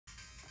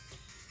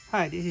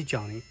Hi, this is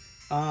Johnny.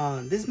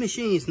 This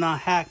machine is not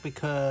hacked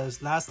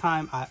because last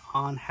time I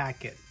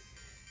unhacked it.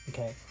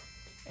 Okay,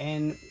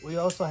 and we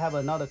also have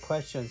another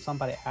question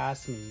somebody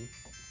asked me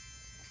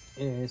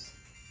is,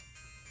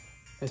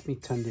 let me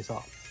turn this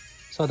off.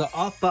 So the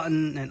off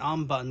button and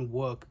on button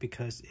work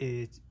because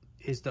it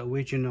is the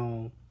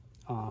original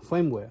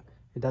firmware.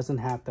 It doesn't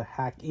have the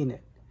hack in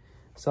it.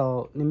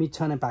 So let me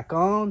turn it back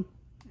on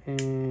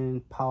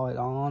and power it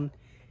on,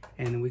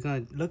 and we're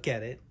gonna look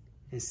at it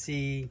and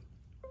see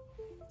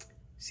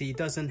it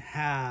doesn't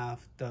have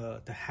the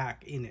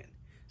hack in it.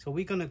 So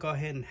we're gonna go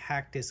ahead and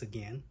hack this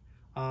again.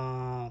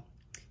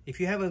 If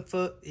you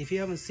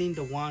haven't seen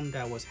the one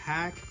that was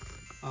hacked,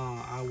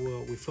 I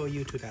will refer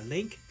you to that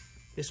link.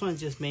 This one is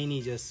just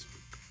mainly just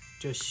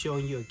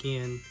showing you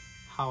again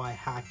how I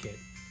hack it,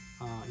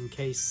 in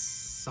case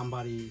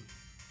somebody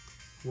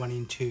run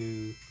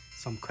into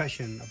some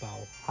question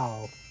about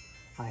how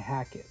I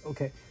hack it.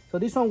 Okay, so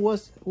this one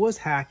was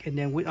hacked, and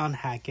then we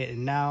unhack it,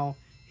 and now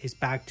it's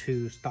back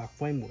to stock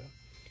firmware.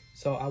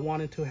 So I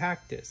wanted to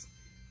hack this.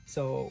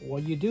 So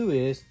what you do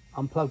is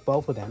unplug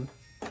both of them,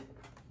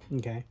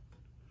 okay,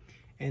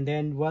 and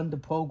then run the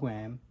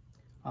program,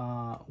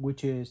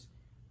 which is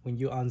when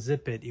you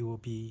unzip it, it will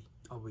be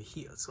over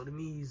here. So let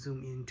me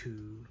zoom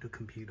into the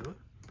computer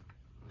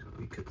so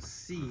we could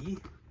see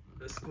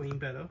the screen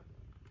better.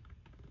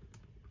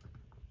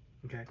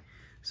 Okay,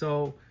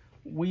 so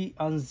we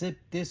unzip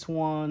this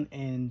one,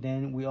 and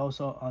then we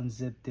also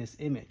unzip this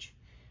image.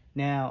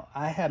 Now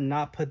I have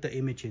not put the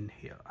image in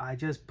here. I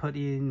just put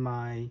in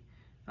my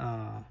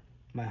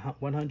my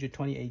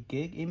 128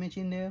 gig image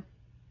in there.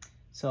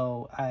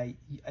 So I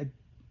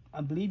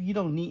believe you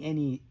don't need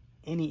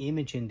any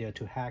image in there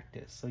to hack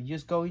this. So you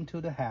just go into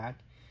the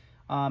hack.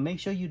 Make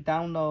sure you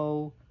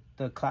download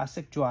the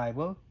classic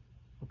driver,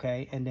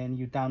 okay, and then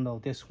you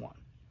download this one,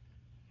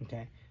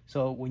 okay.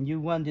 So when you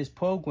run this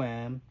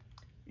program,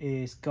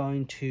 it's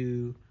going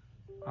to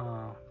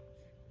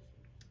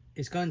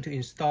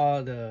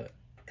install the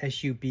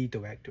SUB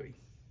directory,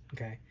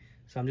 okay.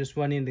 So I'm just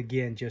running it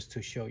again just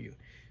to show you.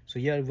 So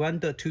you run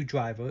the two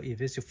driver.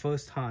 If it's your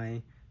first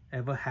time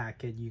ever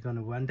hack it, you're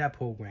gonna run that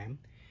program,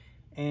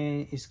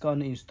 and it's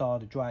gonna install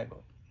the driver.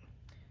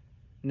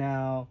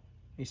 Now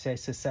it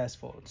says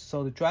successful.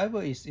 So the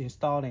driver is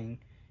installing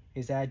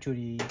is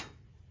actually,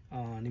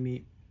 let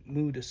me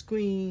move the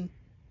screen.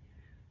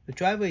 The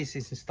driver is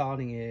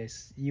installing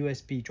is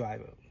USB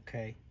driver,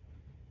 okay.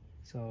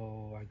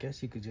 So I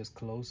guess you could just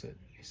close it.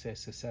 It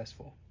says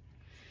successful.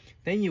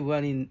 Then you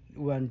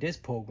run this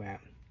program.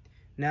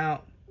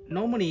 Now,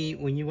 normally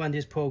when you run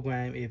this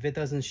program, if it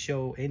doesn't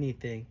show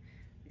anything,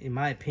 in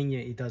my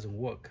opinion, it doesn't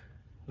work.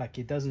 Like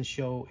it doesn't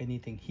show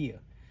anything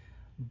here.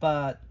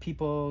 But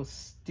people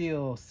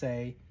still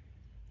say,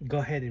 go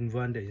ahead and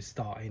run the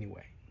install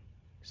anyway.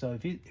 So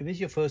if it's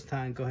your first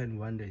time, go ahead and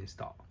run the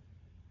install.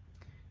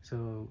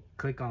 So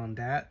click on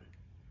that,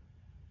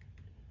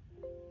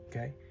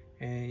 okay,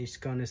 and it's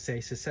gonna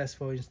say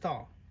successful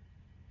install.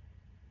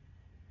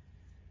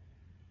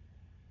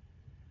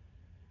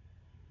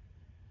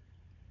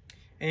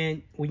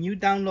 And when you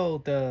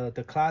download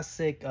the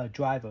classic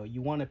driver,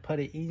 you want to put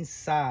it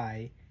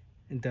inside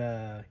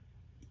the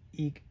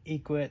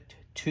Egret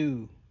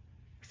II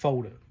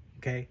folder,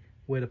 okay,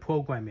 where the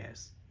program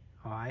is.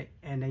 All right,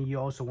 and then you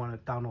also want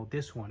to download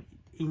this one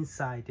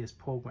inside this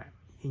program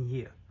in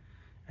here,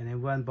 and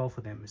then run both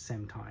of them at the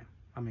same time.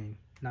 I mean,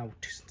 not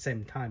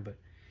same time, but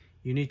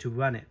you need to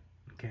run it,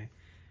 okay.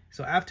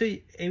 So after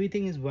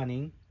everything is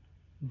running,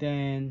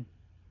 then,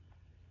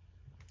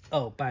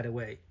 oh, by the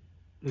way,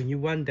 when you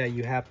run that,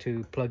 you have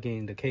to plug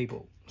in the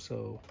cable.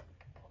 So,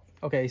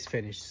 okay, it's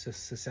finished,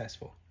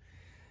 successful.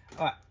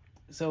 All right,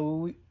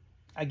 so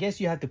I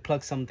guess you have to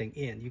plug something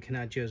in. You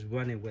cannot just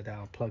run it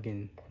without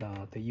plugging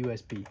the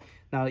USB.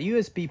 Now, the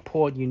USB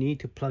port, you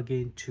need to plug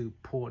into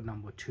port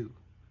number 2,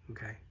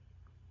 okay?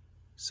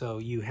 So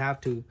you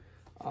have to,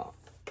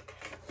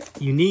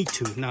 you need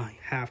to, not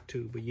have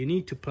to, but you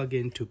need to plug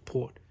into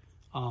port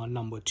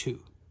number 2.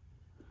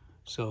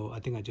 So I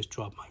think I just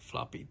dropped my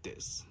floppy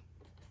disk.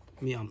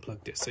 Let me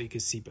unplug this so you can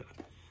see better.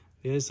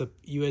 There's a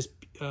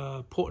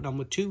USB port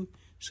number 2,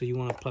 so you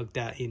want to plug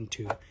that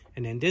into,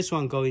 and then this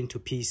one go into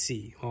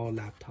PC or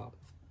laptop.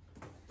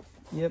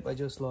 Yep, I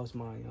just lost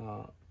my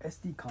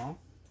SD card.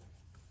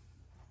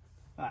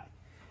 All right,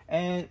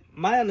 and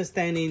my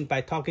understanding by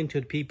talking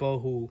to the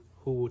people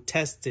who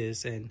test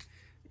this, and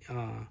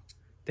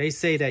they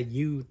say that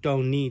you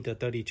don't need the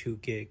 32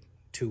 gig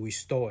to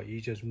restore. You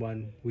just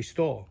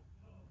restore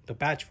the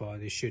batch file.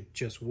 It should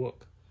just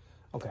work.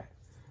 Okay.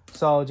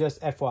 So just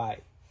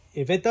FYI,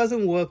 if it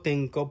doesn't work,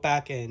 then go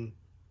back and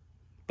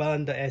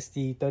burn the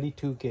SD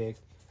 32 gig,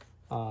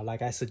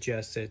 like I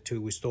suggested, to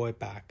restore it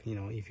back, you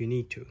know, if you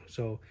need to.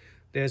 So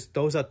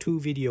those are two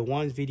videos.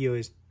 One video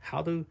is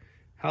how to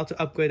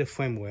upgrade the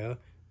firmware,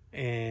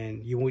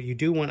 and you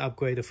do want to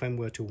upgrade the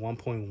firmware to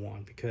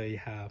 1.1 because you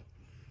have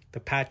the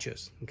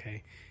patches,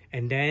 okay.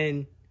 And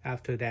then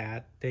after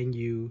that, then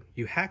you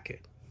hack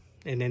it,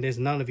 and then there's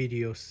another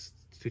videos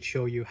to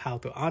show you how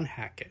to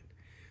unhack it,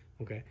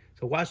 okay.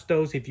 So watch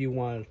those if you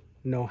want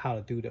know how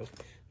to do those.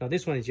 Now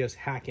this one is just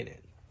hacking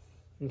it.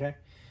 Okay,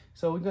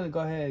 so we're gonna go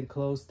ahead and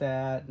close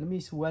that. Let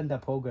me run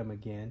that program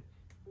again,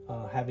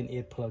 having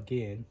it plug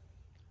in.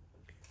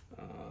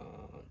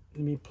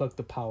 Let me plug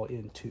the power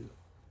in too,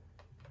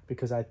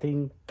 because I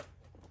think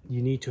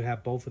you need to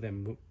have both of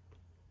them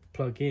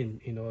plug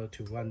in order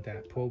to run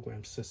that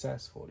program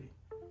successfully.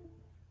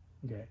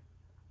 Okay,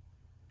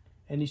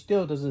 and it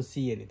still doesn't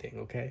see anything.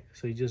 Okay,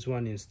 so you just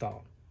run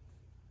install.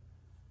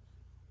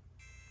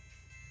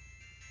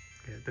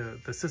 Okay,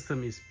 the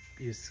system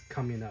is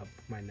coming up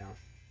right now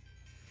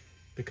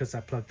because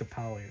I plugged the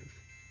power in.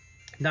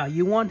 Now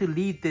you want to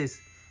leave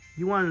this,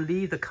 you want to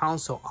leave the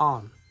console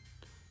on.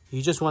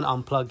 You just want to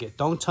unplug it.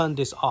 Don't turn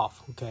this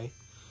off, okay?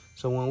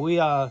 So when we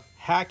are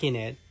hacking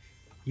it,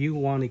 you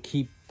want to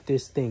keep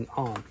this thing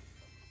on,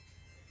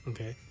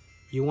 okay?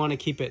 You want to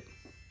keep it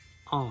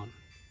on,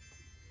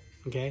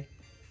 okay?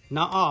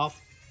 Not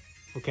off,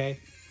 okay?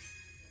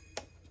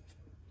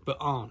 But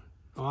on,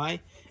 all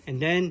right?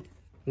 And then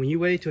when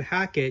you're ready to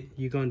hack it,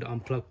 you're going to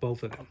unplug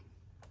both of them.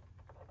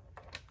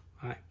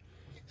 All right,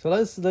 so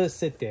let's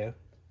sit there.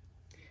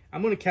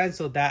 I'm going to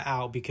cancel that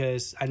out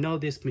because I know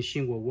this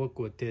machine will work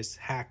with this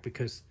hack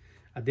because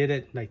I did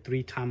it like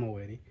 3 times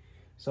already.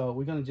 So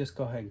we're going to just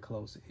go ahead and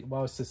close it.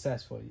 Well, it's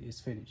successful. It's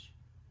finished.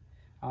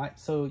 All right,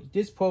 so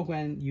this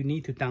program, you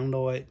need to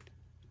download it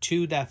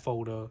to that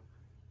folder,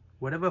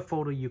 whatever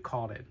folder you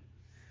call it.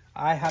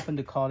 I happen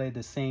to call it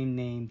the same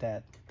name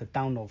that the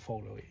download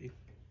folder is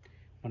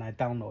when I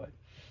download it.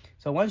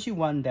 So once you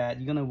run that,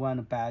 you're going to run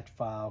a batch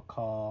file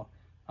called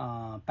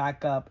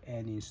backup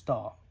and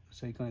install.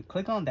 So you're going to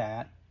click on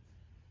that.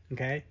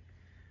 Okay,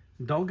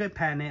 don't get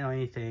panicked or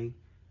anything.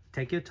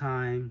 Take your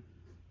time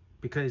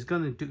because it's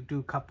going to do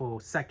a couple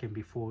seconds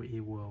before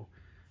it will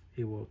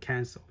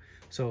cancel.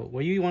 So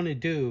what you want to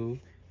do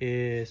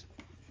is,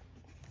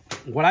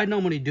 what I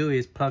normally do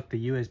is plug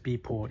the USB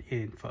port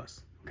in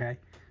first. Okay,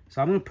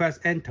 so I'm going to press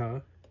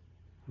enter.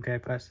 Okay,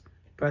 press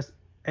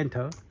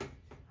enter.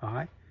 All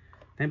right,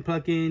 then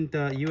plug in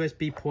the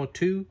USB port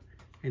 2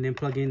 and then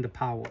plug in the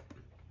power.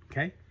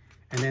 Okay,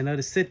 and then let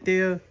it sit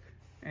there,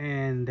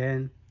 and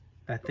then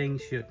that thing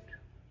should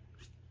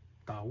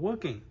start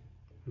working.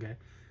 Okay,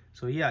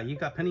 so yeah, you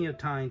got plenty of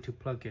time to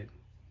plug it.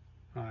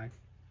 All right,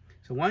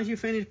 so once you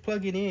finish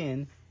plugging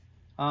in,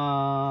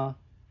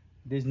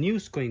 this new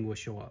screen will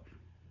show up.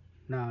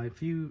 Now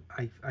if you,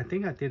 I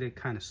think I did it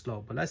kind of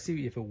slow, but let's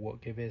see if it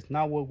worked. If it's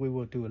not work, we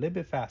will do a little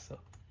bit faster.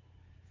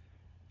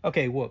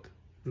 Okay, work.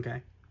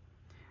 Okay,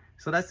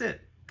 so that's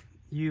it.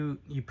 You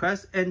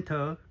press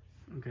enter.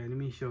 Okay, let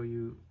me show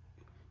you.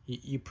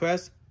 You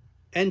press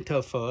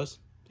enter first,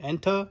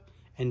 enter,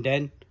 and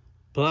then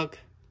plug,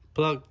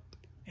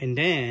 and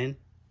then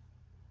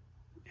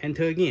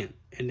enter again,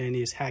 and then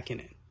it's hacking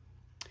it.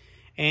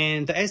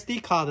 And the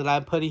SD card that I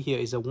put in here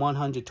is a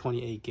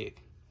 128 gig.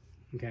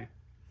 Okay,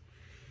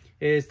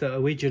 it's the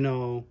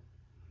original,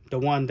 the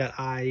one that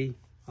I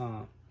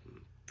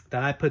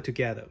put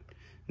together.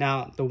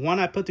 Now the one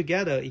I put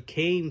together, it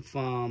came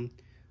from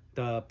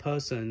the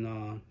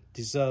person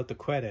deserved the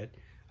credit.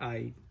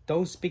 I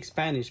don't speak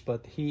Spanish,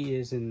 but he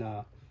is in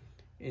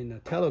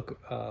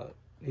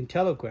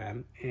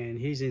Telegram, and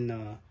he's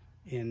in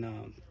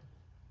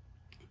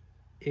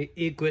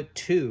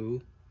Egret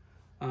II.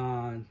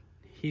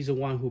 He's the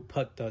one who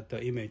put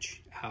the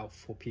image out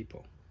for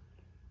people.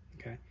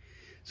 Okay,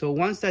 so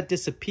once that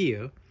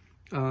disappears,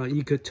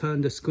 you could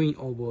turn the screen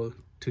over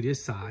to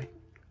this side,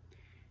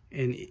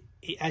 and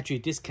it actually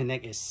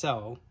disconnect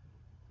itself,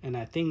 and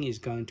I think it's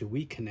going to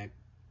reconnect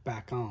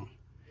back on.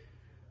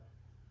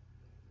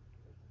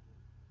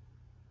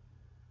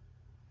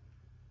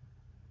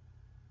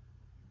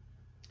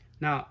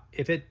 Now,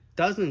 if it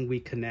doesn't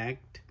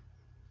reconnect,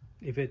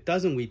 if it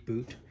doesn't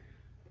reboot,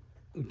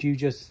 you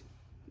just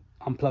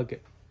unplug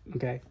it,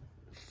 okay?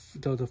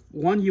 So the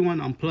one you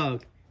want to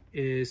unplug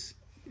is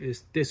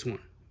this one.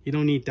 You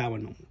don't need that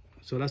one no more.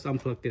 So let's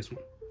unplug this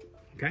one,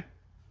 okay?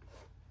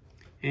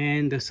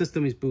 And the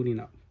system is booting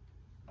up.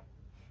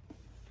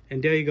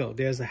 And there you go,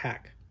 there's a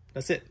hack.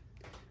 That's it,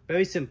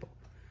 very simple.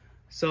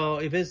 So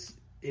if it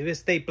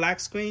stay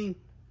black screen,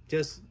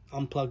 just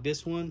unplug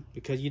this one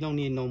because you don't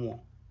need no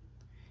more.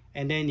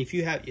 And then if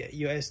you have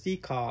your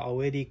SD card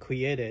already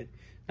created,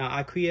 now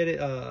I created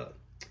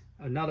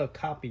another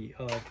copy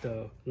of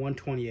the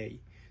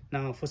 128.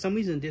 Now for some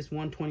reason this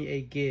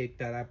 128 gig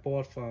that I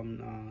bought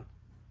from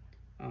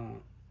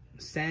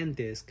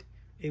SanDisk,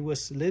 it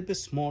was a little bit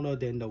smaller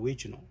than the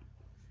original.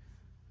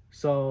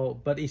 So,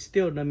 but it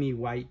still let me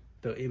write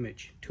the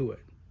image to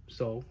it.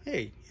 So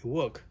hey, it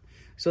worked.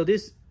 So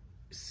this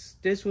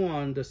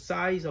one, the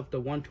size of the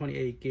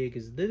 128 gig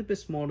is a little bit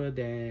smaller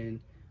than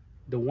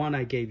the one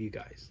I gave you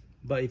guys.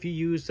 But if you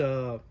use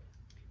the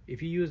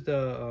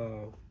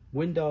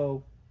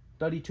Windows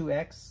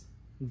 32X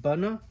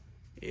burner,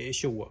 it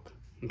should work.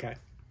 Okay.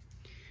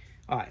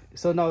 All right.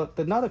 So now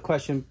another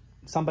question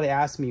somebody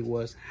asked me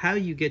was how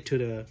you get to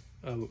the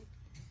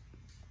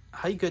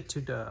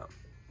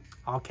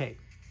arcade,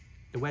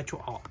 the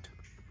RetroArch,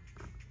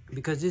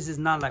 because this is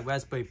not like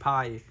Raspberry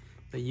Pi.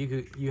 that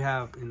you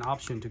have an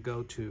option to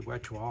go to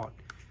RetroArch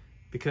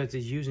because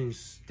it's using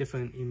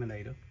different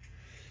emulator.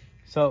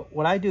 So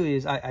what I do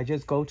is I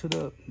just go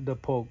to the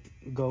port,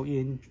 go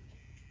in,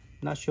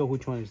 not sure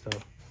which one is the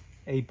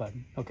A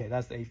button. Okay,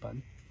 that's the A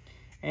button.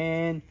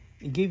 And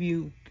it give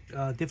you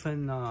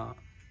different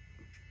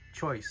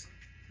choice,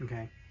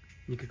 okay?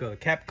 You could go to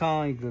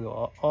Capcom, you could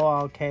go to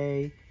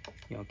RRK,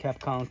 you know,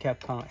 Capcom,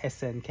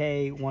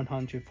 SNK,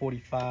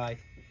 145,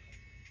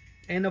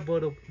 and a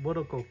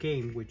vertical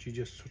game, which you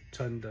just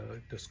turn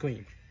the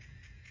screen.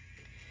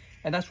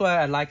 And that's what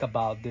I like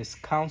about this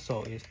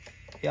console is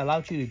it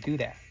allows you to do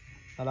that.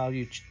 Allow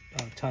you to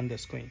turn the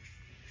screen.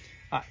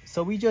 All right,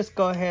 so we just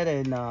go ahead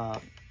and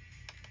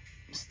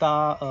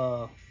start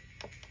a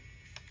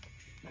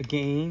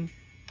game.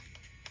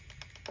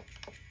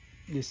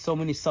 There's so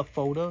many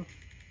subfolder.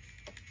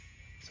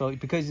 So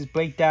because it's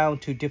break down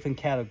to different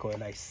categories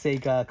like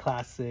Sega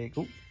Classic,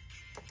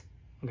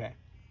 okay,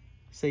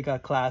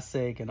 Sega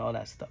Classic and all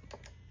that stuff.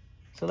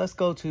 So let's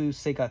go to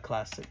Sega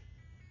Classic.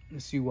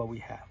 Let's see what we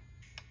have.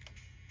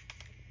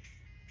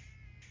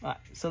 All right,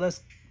 so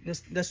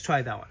let's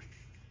try that one.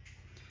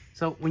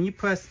 So when you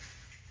press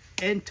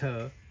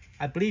enter,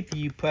 I believe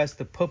you press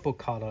the purple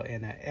color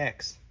and an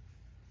X.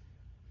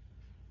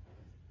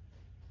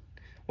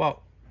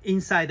 Well,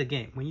 inside the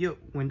game,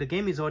 when the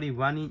game is already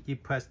running, you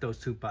press those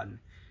two buttons.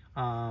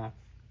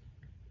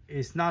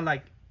 It's not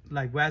like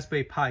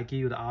Raspberry Pi give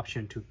you the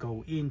option to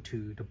go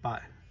into the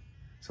button.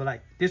 So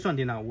like this one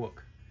did not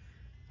work.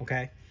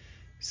 Okay,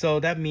 so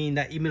that means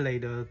that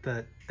emulator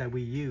that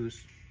we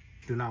use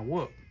do not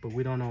work, but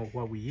we don't know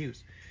what we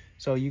use.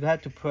 So you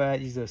have to press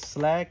either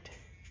select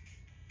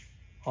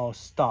or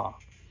start.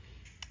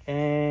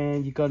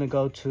 And you're gonna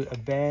go to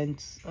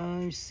advanced, let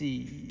me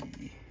see.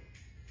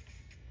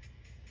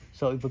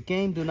 So if a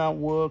game do not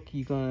work,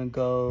 you're gonna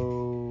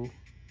go,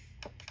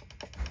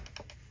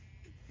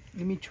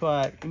 let me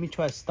try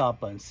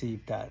start button, see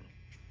if that,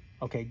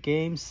 okay,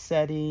 game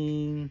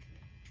setting,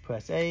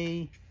 press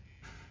A.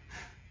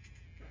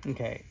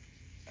 Okay,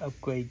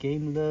 upgrade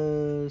game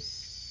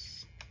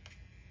list,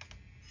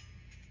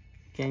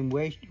 game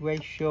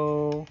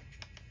ratio.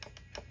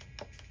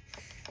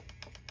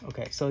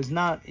 Okay, so it's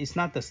not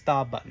the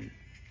start button.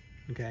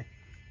 Okay,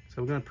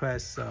 so we're gonna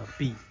press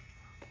B.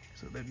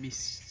 So let me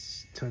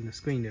turn the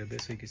screen a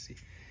bit so you can see.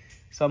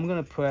 So I'm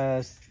gonna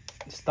press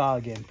start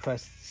again,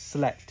 press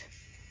select.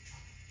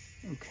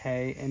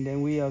 Okay, and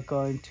then we are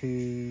going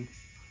to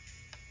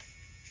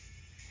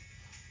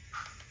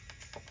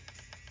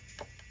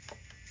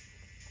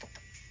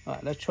all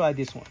right, let's try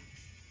this one.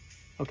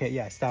 Okay,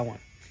 yeah, it's that one.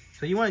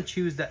 So you want to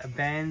choose the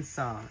advanced.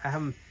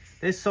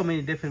 There's so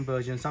many different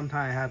versions.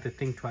 Sometimes I have to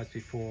think twice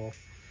before.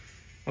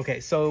 Okay,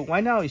 so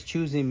right now it's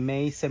choosing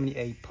May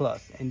 78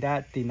 Plus, and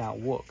that did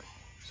not work.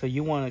 So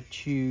you want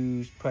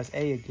to press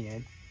A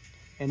again,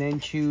 and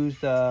then choose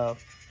the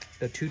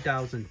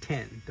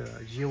 2010, the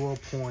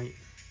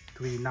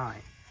 0.39.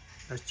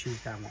 Let's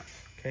choose that one,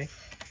 okay?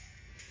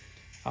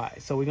 All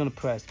right, so we're gonna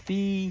press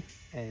B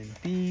and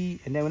B,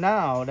 and then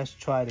now let's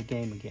try the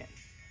game again.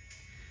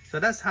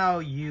 So that's how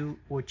you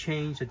will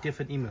change a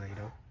different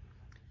emulator.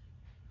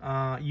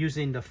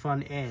 Using the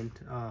front end,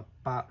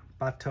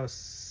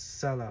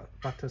 Batocera,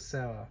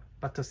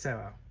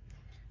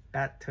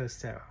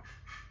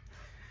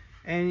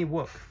 and it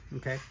worked.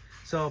 Okay,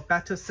 so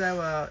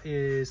Batocera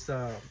is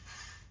the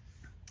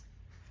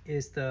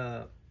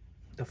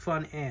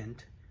front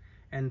end,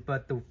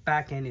 but the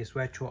back end is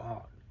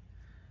RetroArch.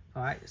 All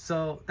right,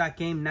 so that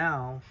game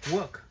now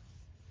work.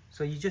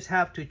 So you just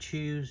have to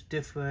choose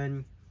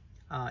different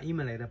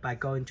emulator by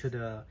going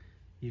to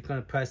you're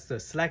gonna press the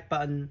select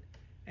button,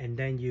 and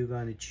then you're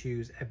going to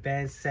choose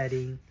advanced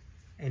setting,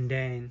 and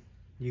then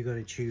you're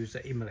going to choose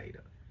the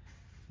emulator.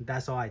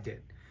 That's all I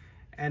did.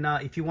 And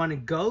if you want to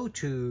go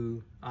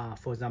to,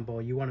 for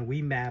example, you want to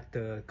remap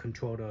the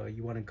controller,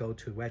 you want to go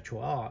to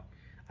RetroArch,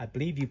 I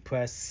believe you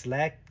press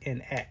select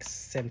and X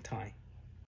same time.